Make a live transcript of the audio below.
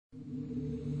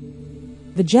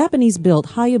The Japanese-built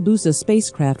Hayabusa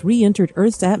spacecraft re-entered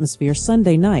Earth's atmosphere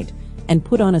Sunday night and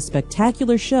put on a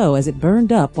spectacular show as it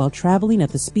burned up while traveling at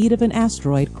the speed of an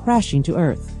asteroid crashing to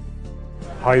Earth.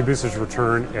 Hayabusa's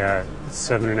return at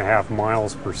 7.5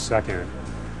 miles per second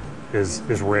is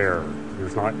rare.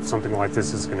 There's not something like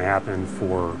this is going to happen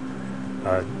for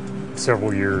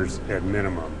several years at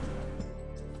minimum.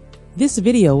 This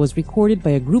video was recorded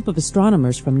by a group of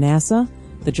astronomers from NASA,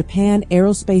 the Japan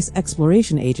Aerospace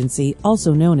Exploration Agency,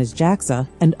 also known as JAXA,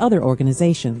 and other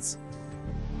organizations.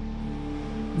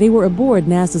 They were aboard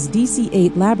NASA's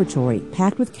DC-8 laboratory,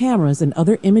 packed with cameras and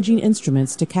other imaging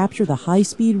instruments to capture the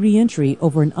high-speed re-entry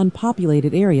over an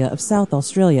unpopulated area of South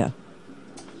Australia.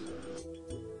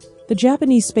 The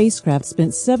Japanese spacecraft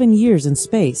spent 7 years in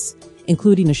space,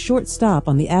 including a short stop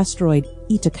on the asteroid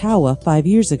Itokowa 5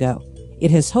 years ago.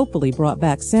 It has hopefully brought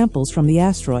back samples from the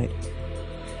asteroid.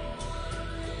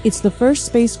 It's the first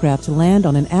spacecraft to land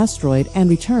on an asteroid and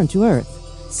return to Earth.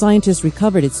 Scientists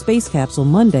recovered its space capsule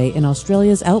Monday in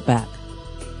Australia's outback.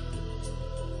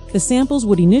 The samples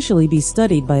would initially be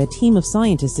studied by a team of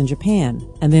scientists in Japan,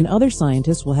 and then other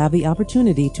scientists will have the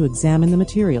opportunity to examine the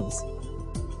materials.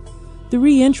 The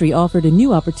re-entry offered a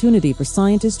new opportunity for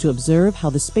scientists to observe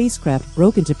how the spacecraft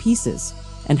broke into pieces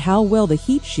and how well the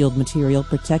heat shield material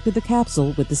protected the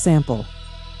capsule with the sample.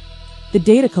 The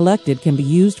data collected can be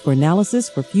used for analysis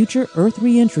for future Earth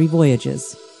re-entry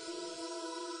voyages.